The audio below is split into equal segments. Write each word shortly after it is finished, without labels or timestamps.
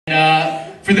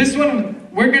For this one,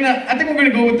 I think we're gonna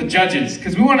go with the judges,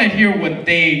 because we want to hear what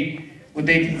they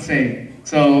can say.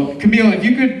 So, Camille, if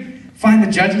you could find the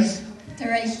judges.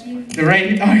 They're right here. They're right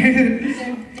here.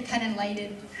 They're kind of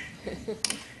lighted.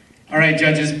 All right,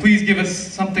 judges, please give us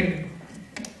something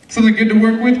good to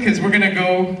work with, because we're gonna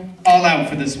go all out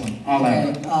for this one. All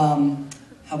out. Okay,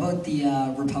 how about the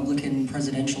Republican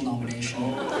presidential nomination?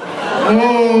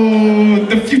 Oh,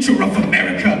 the future of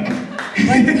America.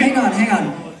 Wait, hang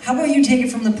on. How about you take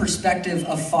it from the perspective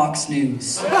of Fox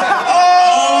News? Oh!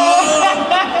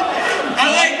 I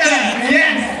like that.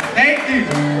 Yes, thank you.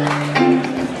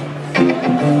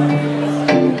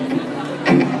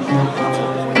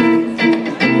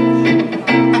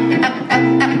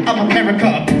 I'm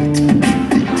America.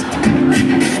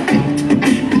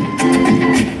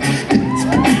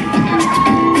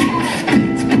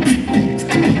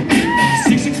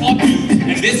 6 o'clock news,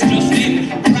 and this just in.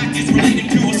 Practice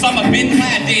related to Osama bin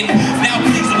Laden. Now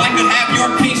please, if I could have your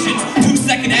patience.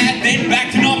 2-second ad, then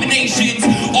back to nominations.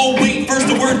 Oh wait, first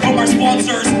a word from our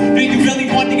sponsors. Do you really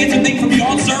want to get something from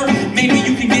Beyonce? Maybe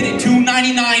you can get it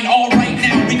 $2.99. All right,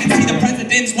 now we can see the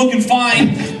president's looking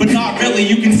fine, but not really.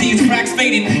 You can see his cracks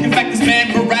fading. In fact, this man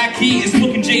Barack, he is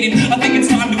looking jaded. I think it's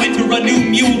time to enter a new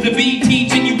mule to be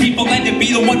teaching you people and to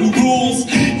be the one who rules.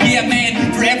 Yeah,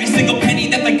 man, for every single penny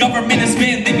that the government has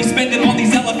spent, they be spending on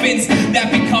these elephants that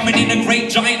be coming in a great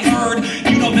giant herd.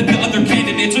 You know that the other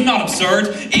candidates are not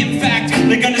absurd. In fact,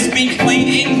 they're gonna speak plain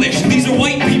English. These are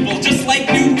white people, just like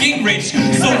Newt Gingrich.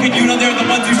 So can you know they're the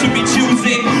ones who should be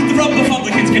choosing. The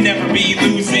Republicans can never be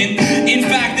losing. In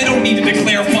fact, they don't need to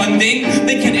declare funding.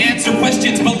 They can answer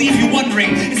questions, but leave you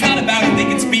wondering. It's not about if they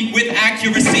can speak with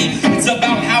accuracy. It's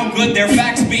about how good their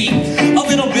facts be. A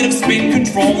little bit of spin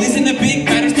control isn't a big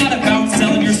matter. It's not about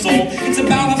selling your soul. It's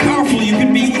about how powerful you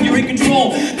can be when you're in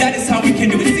control. That is how we can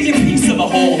do it. See a piece of the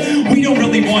whole. We don't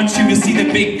really want you to see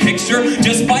the big picture.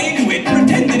 Just buy into it.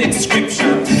 Pretend that it's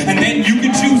scripture. And then you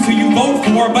can choose who you vote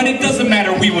for. But it doesn't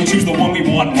matter. We will choose the one we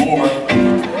want more.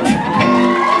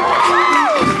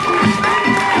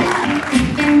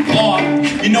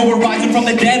 You know we're rising from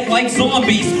the dead like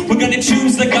zombies. We're gonna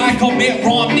choose the guy called Mitt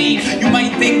Romney. You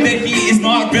might think that he is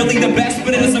not really the best,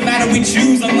 but it doesn't matter, we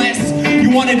choose unless you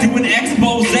want to do an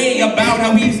expose about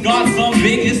how he's got some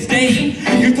big estate.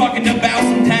 You're talking about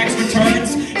some tax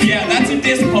returns. Yeah, that's a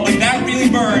diss public, that really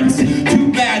burns.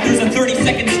 Too bad, there's a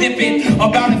 30-second snippet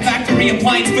about a factory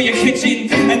appliance for your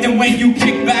kitchen. And then when you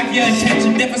kick back your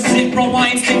attention deficit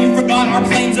reliance, then you forgot our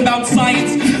claims about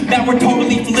science that were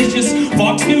totally fallacious.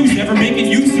 Fox News never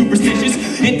making you superstitious.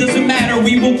 It doesn't matter,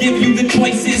 we will give you the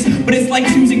choices. But it's like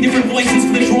choosing different voices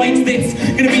for the droids. That's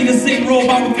gonna be the same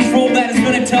robot with control that is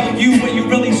gonna tell you what you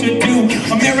really should do.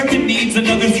 America needs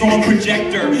another throne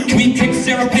projector. We picked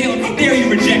Sarah Palin, how dare you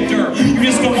reject her? You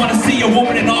just don't want to see a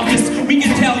woman in office. We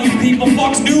can tell you people,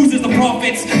 Fox News is the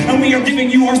prophets, and we are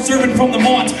giving you our servant from the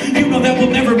mont. You know that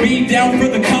we'll never be down for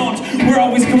the count. We're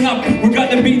always coming up, we're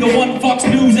gonna be the one. Fox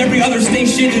News, every other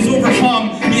station is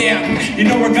overcome. Yeah, you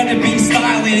know we're gonna be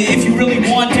styling. If you really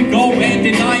want to go and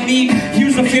deny me,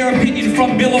 here's a fair opinion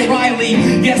from Bill O'Reilly.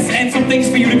 Yes, and some things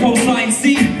for you to co-sign.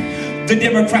 See, the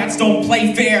Democrats don't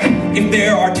play fair. If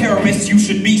there are terrorists, you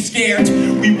should be scared.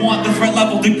 We want the threat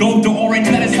level to go to orange.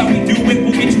 That is how we do it.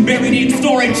 We'll get you buried in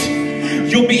storage.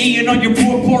 You'll be eating on your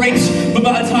poor porridge, but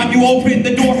by the time you open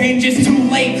the door hinge, it's too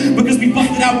late. Because we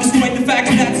busted out, destroyed the facts.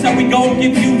 That's how we go.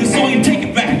 Give you the song and take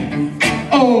it back.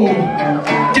 Oh,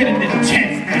 get a little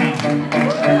chance now.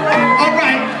 All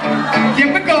right,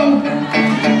 here we go.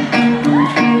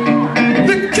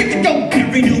 Let's kick it go.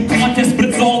 Every new contest, but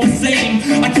it's all the same.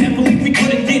 I can't believe we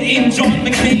couldn't get in John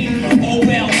McCain. Oh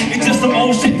well, it's just some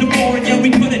old shit to more. And yeah, we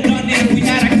could have done it if we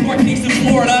had a court case in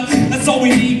Florida. That's all we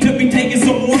need to be taking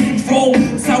some more control.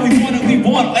 That's how we want it. We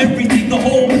want everything the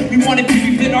whole. We want it to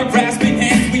be within our grasping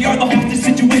hands. We are the hostage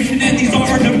situation, and these are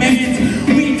our demands.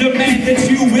 We demand that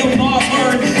you will not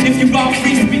learn. If you got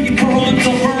free speaking for on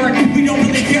the burn, we don't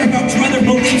really care about your other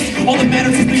beliefs. All that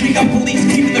matters is that we got police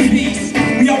keeping the peace.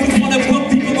 We always want to put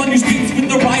people on your streets with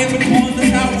the riot because that's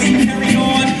how we carry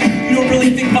on. You don't really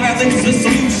think violence is a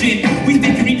solution. We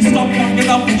think you need to stop talking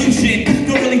about pollution.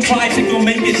 Don't really try to go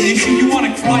make it an issue. You want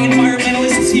to cry,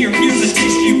 environmentalists? Here's a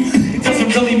tissue. It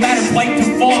doesn't really matter, fight to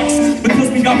Fox, because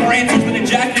we got more answers than a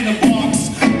jack in the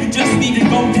box. You just need to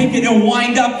go take it and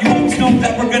wind up. You always know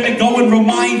that we're gonna go and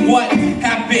remind what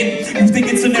happened. You think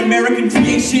it's an American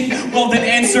creation? Well then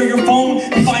answer your